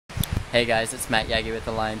Hey guys, it's Matt Jaggi with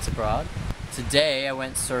Alliance Abroad. Today I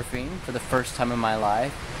went surfing for the first time in my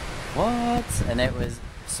life. What? And it was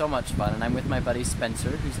so much fun. And I'm with my buddy Spencer,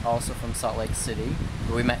 who's also from Salt Lake City.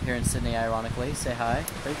 We met here in Sydney, ironically. Say hi.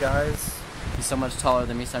 Hey guys. He's so much taller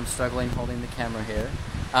than me, so I'm struggling holding the camera here.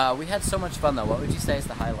 We had so much fun though. What would you say is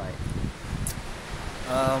the highlight?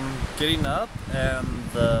 Getting up and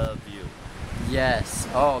the view. Yes.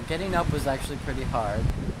 Oh, getting up was actually pretty hard.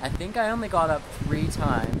 I think I only got up 3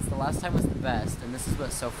 times. The last time was the best, and this is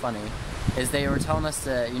what's so funny, is they were telling us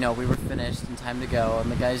that, we were finished and time to go,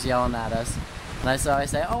 and the guy's yelling at us. And I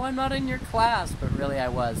say, oh, I'm not in your class, but really I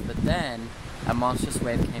was. But then a monstrous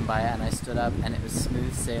wave came by, and I stood up, and it was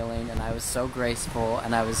smooth sailing, and I was so graceful,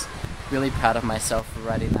 and I was really proud of myself for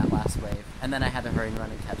riding that last wave. And then I had to hurry and run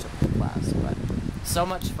and catch up with the class. But so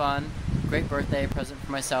much fun. Great birthday present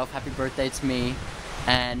for myself. Happy birthday to me.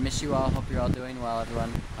 And miss you all. Hope you're all doing well,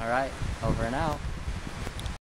 everyone. Alright, over and out.